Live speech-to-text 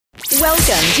Welcome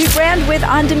to Brandwidth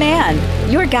On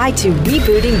Demand, your guide to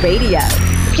rebooting radio.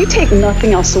 If you take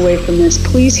nothing else away from this,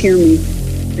 please hear me.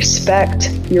 Respect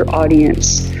your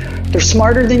audience. They're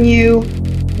smarter than you.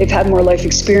 They've had more life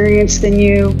experience than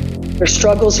you. Their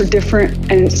struggles are different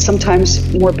and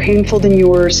sometimes more painful than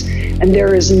yours. And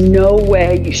there is no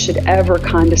way you should ever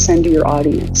condescend to your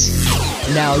audience.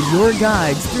 Now your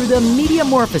guides through the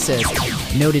Mediamorphosis.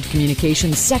 Noted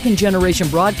communications second-generation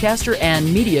broadcaster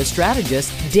and media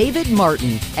strategist David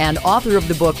Martin, and author of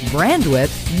the book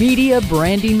Brandwidth, media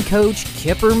branding coach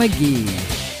Kipper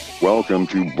McGee. Welcome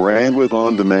to Brandwidth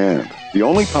On Demand, the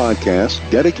only podcast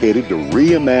dedicated to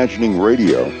reimagining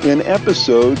radio in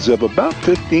episodes of about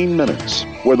 15 minutes.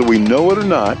 Whether we know it or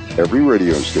not, every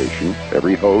radio station,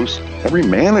 every host, every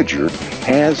manager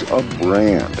has a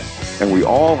brand, and we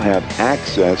all have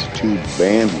access to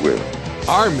bandwidth.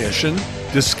 Our mission: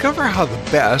 discover how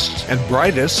the best and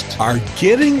brightest are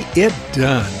getting it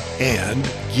done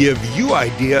and give you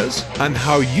ideas on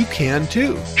how you can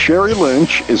too. Sherry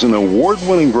Lynch is an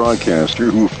award-winning broadcaster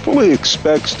who fully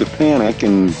expects to panic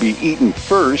and be eaten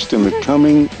first in the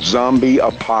coming zombie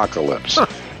apocalypse.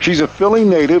 She's a Philly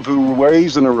native who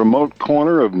raised in a remote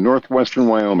corner of northwestern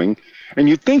Wyoming, and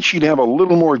you'd think she'd have a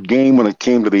little more game when it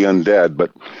came to the undead,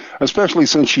 but especially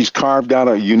since she's carved out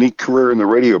a unique career in the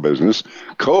radio business,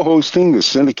 co-hosting the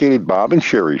syndicated Bob and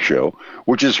Sherry Show,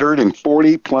 which is heard in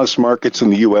 40-plus markets in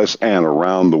the U.S. and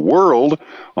around the world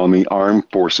on the Armed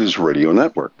Forces Radio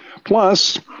Network.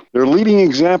 Plus, they're leading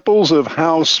examples of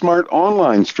how smart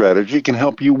online strategy can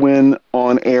help you win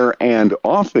on air and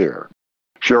off air.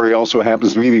 Sherry also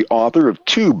happens to be the author of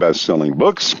 2 best-selling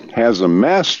books, has a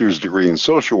master's degree in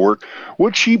social work,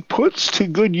 which she puts to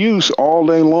good use all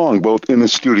day long, both in the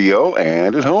studio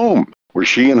and at home, where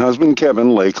she and husband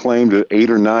Kevin lay claim to 8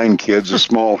 or 9 kids, a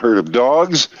small herd of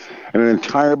dogs, and an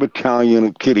entire battalion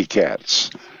of kitty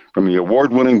cats. From the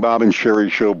award-winning Bob and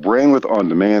Sherry Show, Brandwidth On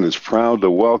Demand is proud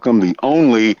to welcome the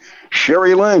only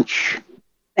Sherry Lynch.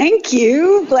 Thank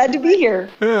you. Glad to be here.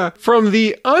 Yeah. From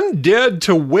the undead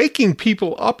to waking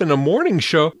people up in a morning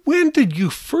show, when did you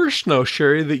first know,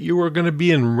 Sherry, that you were going to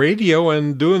be in radio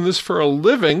and doing this for a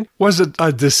living? Was it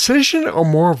a decision or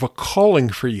more of a calling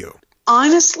for you?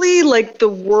 Honestly, like the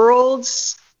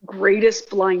world's greatest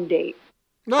blind date.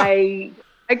 No. I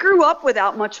grew up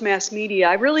without much mass media.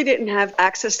 I really didn't have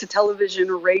access to television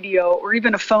or radio or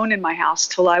even a phone in my house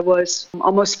till I was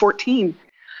almost 14.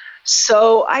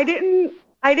 So I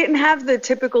didn't have the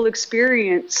typical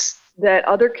experience that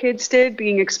other kids did,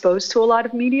 being exposed to a lot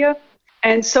of media.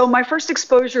 And so my first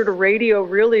exposure to radio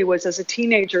really was as a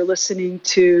teenager, listening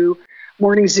to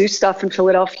morning zoo stuff in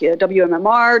Philadelphia,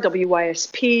 WMMR,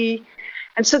 WYSP.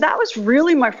 And so that was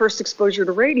really my first exposure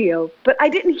to radio. But I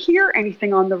didn't hear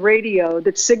anything on the radio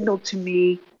that signaled to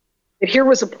me that here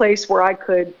was a place where I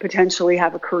could potentially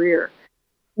have a career.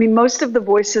 I mean, most of the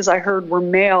voices I heard were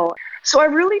male. So I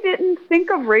really didn't think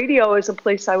of radio as a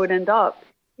place I would end up.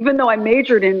 Even though I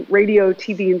majored in radio,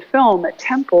 TV, and film at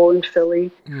Temple in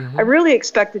Philly, I really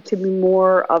expected to be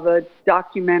more of a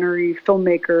documentary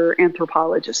filmmaker,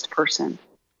 anthropologist person.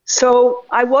 So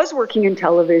I was working in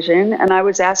television, and I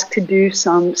was asked to do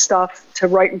some stuff, to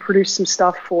write and produce some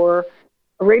stuff for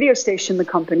a radio station the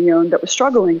company owned that was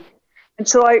struggling. And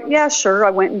so I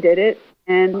went and did it.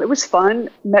 And it was fun,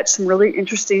 met some really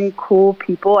interesting, cool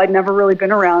people. I'd never really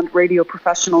been around radio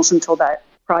professionals until that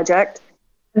project.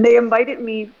 And they invited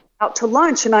me out to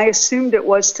lunch, and I assumed it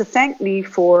was to thank me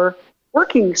for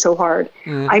working so hard.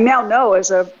 I now know, as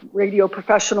a radio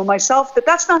professional myself, that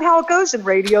that's not how it goes in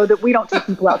radio, that we don't take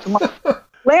people out to lunch.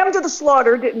 Lamb to the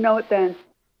slaughter, didn't know it then.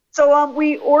 So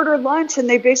we ordered lunch, and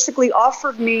they basically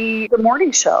offered me the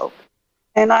morning show.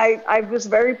 And I was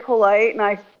very polite, and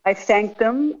I thanked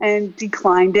them and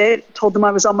declined it, told them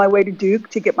I was on my way to Duke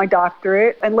to get my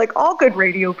doctorate. And like all good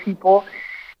radio people,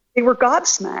 they were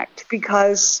gobsmacked,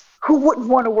 because who wouldn't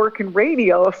want to work in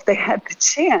radio if they had the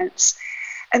chance?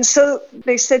 And so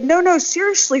they said, no,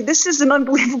 seriously, this is an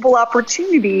unbelievable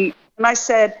opportunity. And I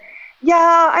said,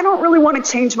 yeah, I don't really want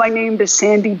to change my name to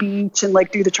Sandy Beach and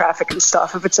like do the traffic and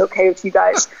stuff, if it's okay with you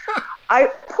guys. I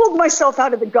pulled myself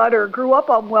out of the gutter, grew up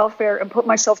on welfare, and put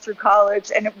myself through college,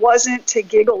 and it wasn't to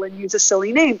giggle and use a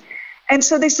silly name. And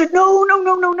so they said,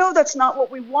 no, that's not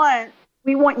what we want.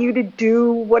 We want you to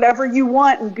do whatever you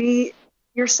want and be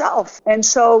yourself. And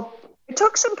so it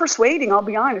took some persuading, I'll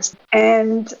be honest.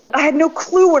 And I had no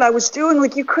clue what I was doing.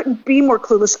 Like, you couldn't be more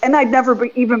clueless. And I'd never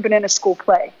even been in a school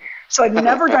play. So I'd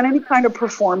never done any kind of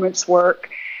performance work.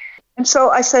 And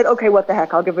so I said, okay, what the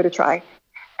heck, I'll give it a try.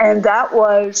 And that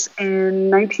was in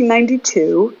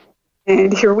 1992,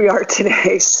 and here we are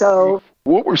today. So,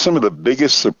 what were some of the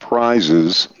biggest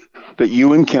surprises that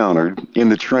you encountered in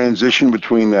the transition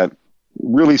between that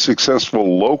really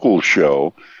successful local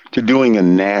show to doing a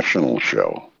national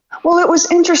show? Well, it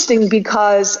was interesting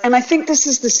because, and I think this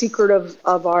is the secret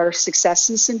of our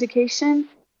success in syndication,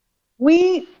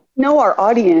 we know our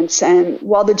audience, and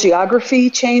while the geography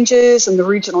changes and the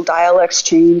regional dialects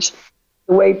change,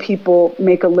 the way people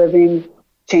make a living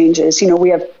changes. We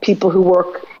have people who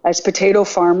work as potato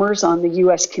farmers on the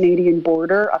U.S.-Canadian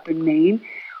border up in Maine.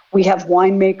 We have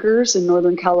winemakers in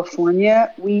Northern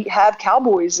California. We have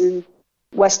cowboys in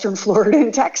Western Florida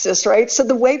and Texas, right? So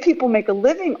the way people make a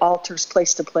living alters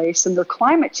place to place, and their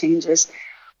climate changes.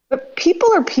 But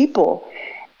people are people.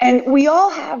 And we all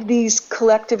have these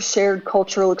collective shared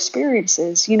cultural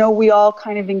experiences. We all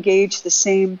kind of engage the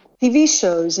same TV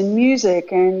shows and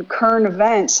music and current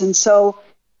events. And so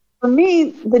for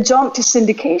me, the jump to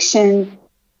syndication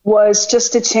was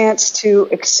just a chance to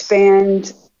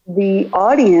expand the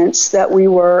audience that we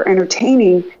were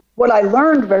entertaining. What I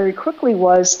learned very quickly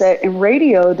was that in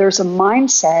radio, there's a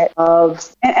mindset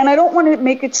of, and I don't want to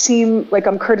make it seem like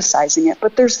I'm criticizing it,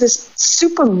 but there's this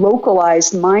super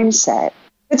localized mindset.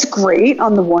 It's great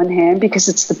on the one hand because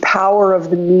it's the power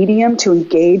of the medium to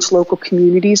engage local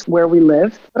communities where we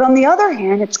live. But on the other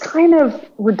hand, it's kind of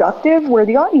reductive where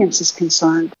the audience is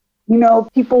concerned.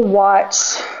 People watch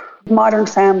Modern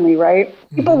Family, right?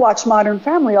 People watch Modern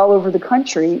Family all over the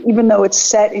country, even though it's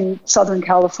set in Southern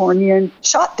California and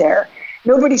shot there.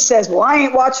 Nobody says, well, I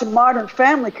ain't watching Modern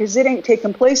Family because it ain't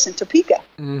taking place in Topeka.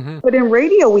 But in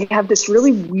radio, we have this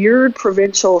really weird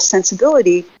provincial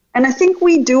sensibility. And I think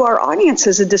we do our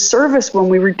audiences a disservice when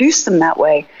we reduce them that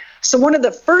way. So one of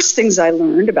the first things I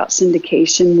learned about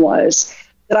syndication was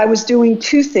that I was doing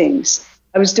two things.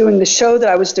 I was doing the show that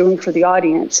I was doing for the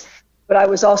audience, but I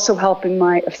was also helping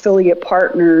my affiliate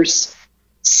partners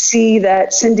see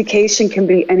that syndication can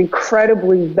be an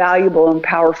incredibly valuable and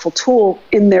powerful tool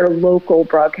in their local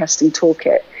broadcasting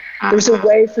toolkit. There's a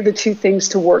way for the two things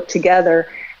to work together.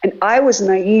 And I was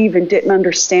naive and didn't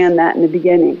understand that in the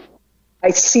beginning. I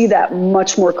see that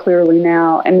much more clearly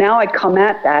now. And now I come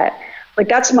at that. Like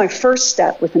that's my first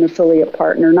step with an affiliate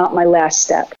partner, not my last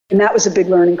step. And that was a big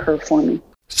learning curve for me.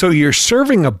 So you're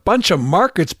serving a bunch of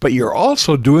markets, but you're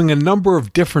also doing a number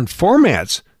of different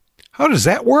formats. How does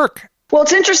that work? Well,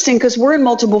 it's interesting because we're in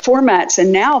multiple formats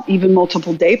and now even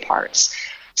multiple day parts.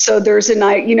 So there's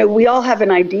we all have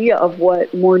an idea of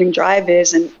what morning drive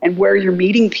is and where you're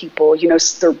meeting people.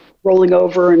 They're rolling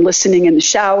over and listening in the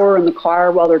shower, in the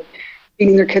car while they're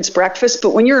eating their kids' breakfast.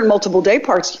 But when you're in multiple day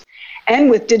parts and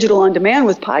with digital on demand,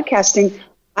 with podcasting,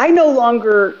 I no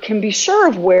longer can be sure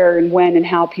of where and when and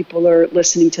how people are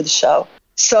listening to the show.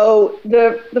 So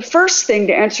the first thing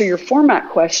to answer your format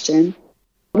question,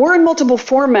 we're in multiple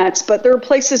formats, but there are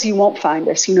places you won't find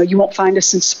us. You won't find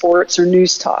us in sports or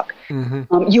news talk.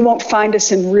 You won't find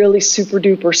us in really super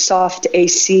duper soft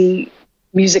AC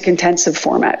music intensive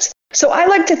formats. So I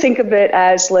like to think of it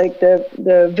as like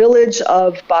the village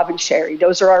of Bob and Sherry.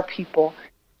 Those are our people.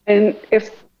 And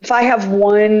if I have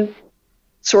one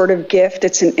sort of gift,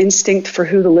 it's an instinct for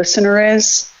who the listener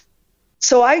is.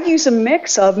 So I use a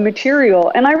mix of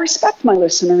material and I respect my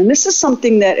listener. And this is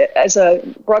something that as a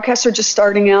broadcaster just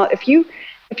starting out, if you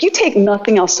take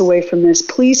nothing else away from this,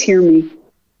 please hear me.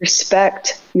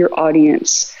 Respect your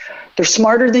audience. They're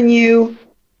smarter than you.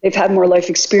 They've had more life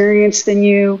experience than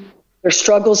you. Their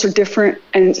struggles are different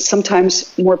and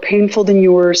sometimes more painful than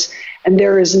yours. And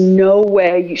there is no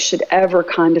way you should ever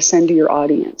condescend to your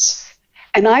audience.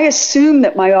 And I assume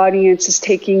that my audience is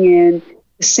taking in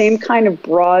the same kind of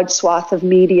broad swath of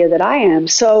media that I am.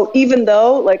 So even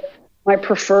though like my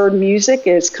preferred music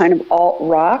is kind of alt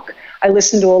rock, I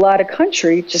listen to a lot of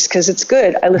country just because it's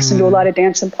good. I listen to a lot of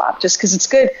dance and pop just because it's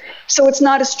good. So it's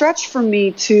not a stretch for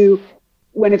me to,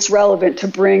 when it's relevant, to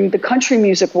bring the country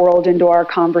music world into our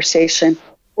conversation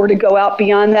or to go out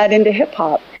beyond that into hip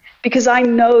hop, because I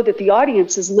know that the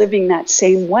audience is living that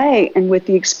same way. And with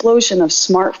the explosion of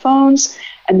smartphones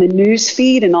and the news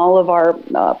feed in all of our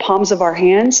palms of our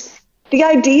hands, the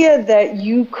idea that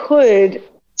you could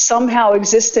somehow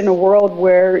exist in a world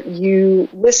where you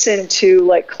listen to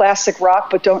like classic rock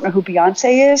but don't know who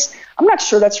Beyonce is, I'm not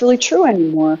sure that's really true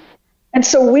anymore. And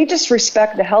so we just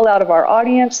respect the hell out of our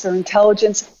audience, their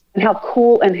intelligence, and how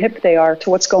cool and hip they are to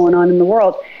what's going on in the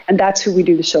world. And that's who we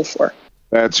do the show for.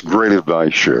 That's great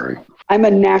advice, Sherry. I'm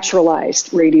a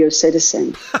naturalized radio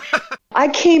citizen. I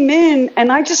came in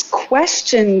and I just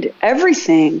questioned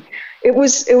everything. It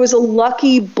was a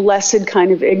lucky, blessed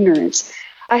kind of ignorance.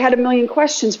 I had a million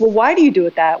questions. Well, why do you do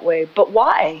it that way? But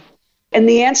why? And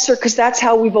the answer, because that's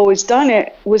how we've always done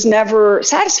it, was never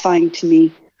satisfying to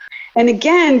me. And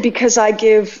again, because I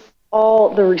give all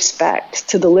the respect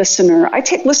to the listener. I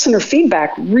take listener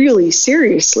feedback really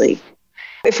seriously.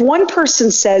 If one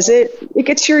person says it, it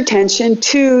gets your attention.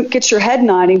 2, it gets your head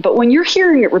nodding. But when you're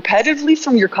hearing it repetitively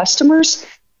from your customers,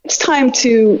 it's time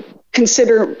to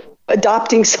consider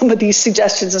adopting some of these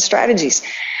suggestions and strategies.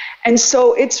 And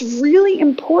so it's really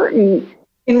important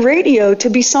in radio to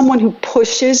be someone who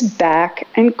pushes back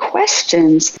and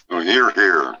questions. Hear,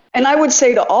 hear. And I would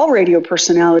say to all radio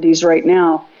personalities right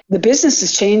now, the business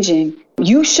is changing.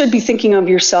 You should be thinking of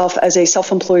yourself as a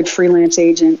self-employed freelance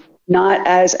agent, not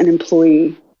as an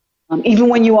employee. Even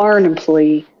when you are an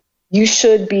employee, you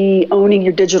should be owning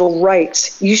your digital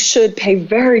rights. You should pay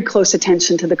very close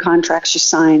attention to the contracts you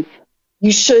sign.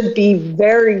 You should be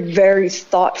very, very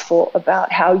thoughtful about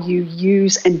how you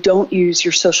use and don't use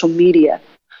your social media.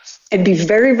 And be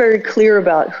very, very clear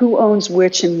about who owns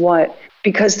which and what.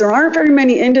 Because there aren't very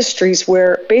many industries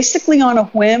where basically on a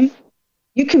whim,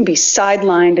 you can be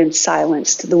sidelined and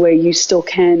silenced the way you still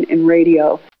can in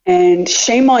radio. And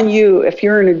shame on you if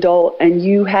you're an adult and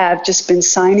you have just been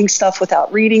signing stuff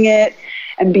without reading it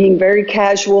and being very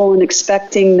casual and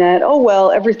expecting that, oh,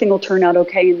 well, everything will turn out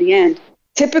okay in the end.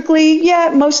 Typically,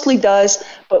 yeah, it mostly does.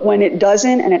 But when it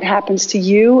doesn't and it happens to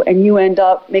you and you end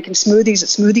up making smoothies at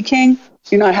Smoothie King,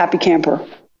 you're not a happy camper.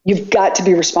 You've got to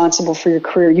be responsible for your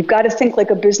career. You've got to think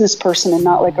like a business person and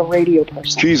not like a radio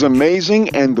person. She's amazing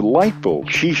and delightful.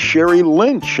 She's Sherry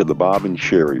Lynch of the Bob and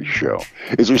Sherry Show.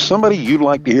 Is there somebody you'd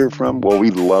like to hear from? Well,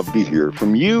 we'd love to hear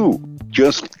from you.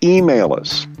 Just email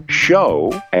us,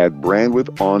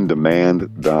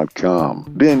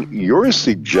 show@brandwidthondemand.com. Then your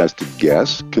suggested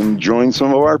guests can join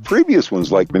some of our previous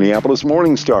ones like Minneapolis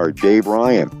Morning Star, Dave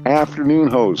Ryan, afternoon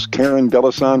host Karen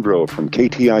D'Alessandro from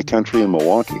KTI Country in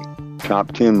Milwaukee,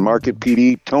 Top 10 Market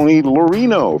PD Tony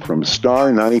Lorino from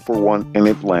Star 94.1 in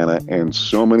Atlanta, and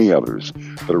so many others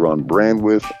that are on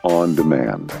Brandwidth On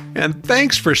Demand. And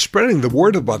thanks for spreading the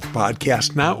word about the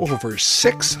podcast, now over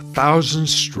 6,000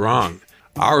 strong.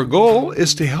 Our goal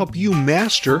is to help you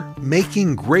master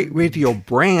making great radio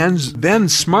brands, then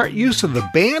smart use of the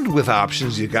bandwidth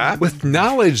options you got with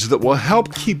knowledge that will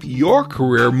help keep your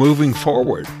career moving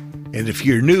forward. And if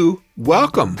you're new,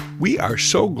 welcome. We are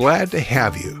so glad to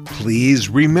have you. Please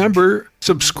remember,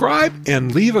 subscribe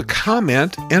and leave a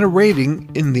comment and a rating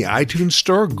in the iTunes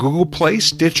Store, Google Play,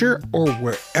 Stitcher, or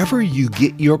wherever you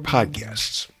get your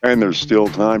podcasts. And there's still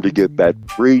time to get that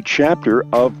free chapter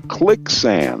of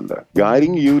ClickSand,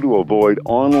 guiding you to avoid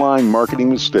online marketing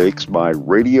mistakes by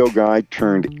radio guy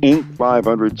turned Inc.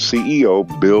 500 CEO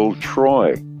Bill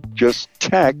Troy. Just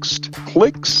text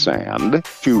ClickSand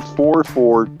to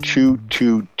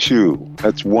 44222.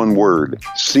 That's one word,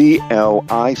 ClickSand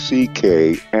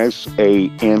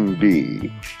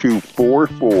to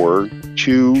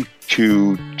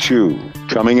 44222.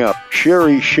 Coming up,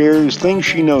 Sherry shares things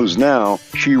she knows now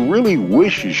she really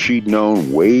wishes she'd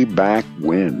known way back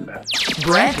when.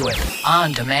 Brandwidth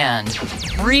On Demand.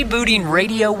 Rebooting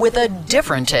radio with a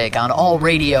different take on all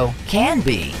radio can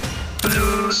be.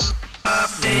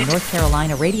 The North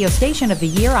Carolina Radio Station of the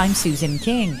Year, I'm Susan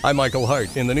King. I'm Michael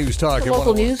Hart in the News Talk.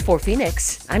 Local news for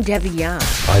Phoenix, I'm Debbie Young.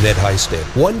 I'm Ed Heisted.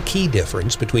 One key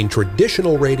difference between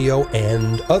traditional radio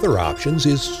and other options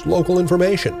is local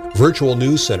information. Virtual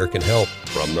News Center can help.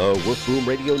 From the Wolf Boom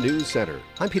Radio News Center,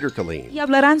 I'm Peter Killeen. Y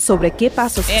hablarán sobre qué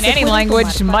pasos in any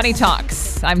language, money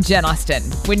talks. I'm Jen Austen.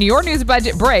 When your news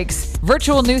budget breaks,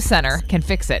 Virtual News Center can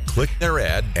fix it. Click their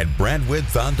ad at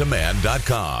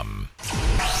brandwidthondemand.com.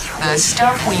 The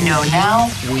stuff we know now,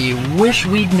 we wish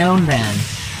we'd known then.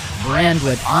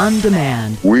 Brandwidth On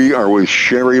Demand. We are with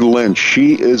Sherry Lynch.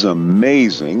 She is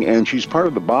amazing, and she's part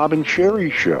of the Bob and Sherry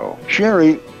Show.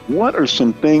 Sherry, what are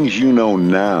some things you know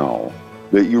now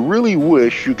that you really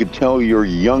wish you could tell your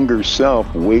younger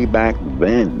self way back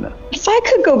then? If I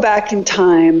could go back in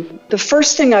time, the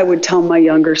first thing I would tell my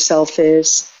younger self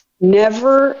is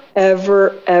never,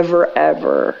 ever, ever,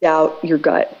 ever doubt your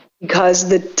gut. Because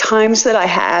the times that I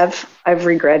have, I've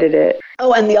regretted it.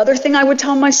 Oh, and the other thing I would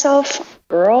tell myself,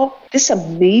 girl, this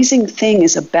amazing thing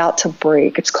is about to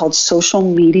break. It's called social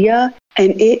media,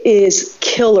 and it is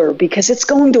killer because it's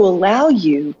going to allow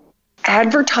you to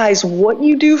advertise what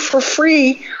you do for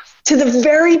free to the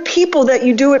very people that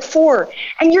you do it for.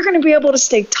 And you're going to be able to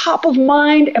stay top of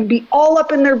mind and be all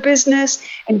up in their business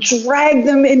and drag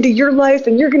them into your life,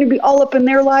 and you're going to be all up in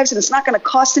their lives, and it's not going to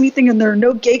cost anything, and there are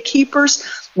no gatekeepers.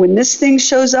 When this thing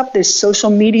shows up, this social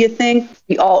media thing,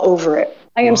 be all over it.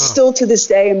 I am still to this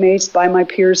day amazed by my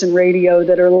peers in radio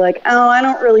that are like, oh, I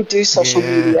don't really do social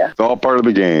media. It's all part of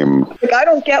the game. Like, I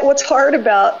don't get what's hard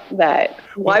about that.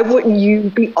 Why wouldn't you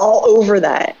be all over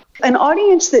that? An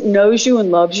audience that knows you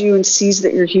and loves you and sees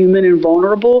that you're human and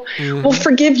vulnerable will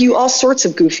forgive you all sorts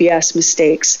of goofy-ass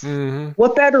mistakes.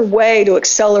 What better way to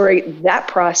accelerate that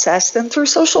process than through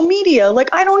social media? Like,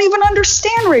 I don't even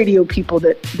understand radio people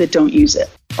that don't use it.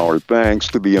 Our thanks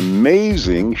to the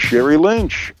amazing Sherry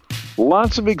Lynch.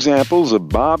 Lots of examples of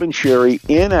Bob and Sherry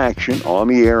in action on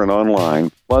the air and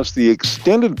online, plus the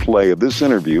extended play of this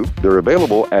interview. They're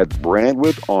available at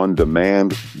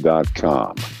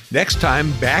BrandwidthOnDemand.com. Next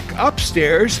time, back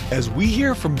upstairs as we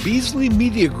hear from Beasley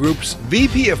Media Group's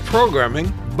VP of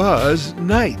Programming, Buzz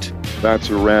Knight. That's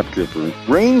a wrap, Kipper.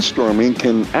 Brainstorming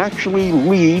can actually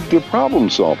lead to problem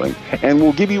solving, and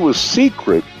we'll give you a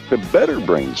secret to better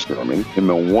brainstorming in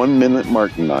the 1-minute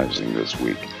Martinizing this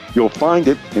week. You'll find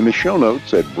it in the show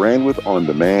notes at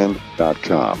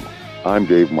BrandwidthOnDemand.com. I'm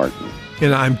Dave Martin.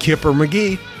 And I'm Kipper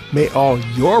McGee. May all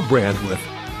your Brandwidth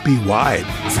be wide.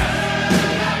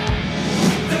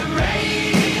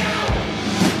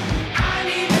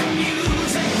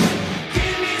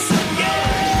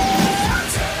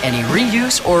 Any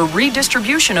reuse or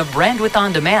redistribution of Brandwidth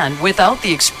On Demand without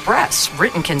the express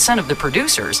written consent of the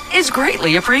producers is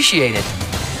greatly appreciated.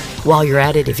 While you're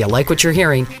at it, if you like what you're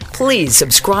hearing, please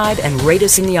subscribe and rate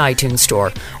us in the iTunes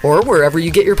Store or wherever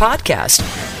you get your podcast.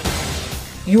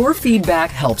 Your feedback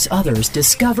helps others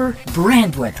discover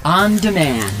Brandwidth On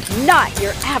Demand. Not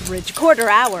your average quarter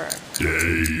hour.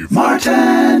 Dave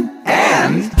Martin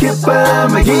and Kipper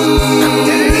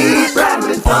McGee.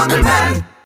 Brandwidth On Demand.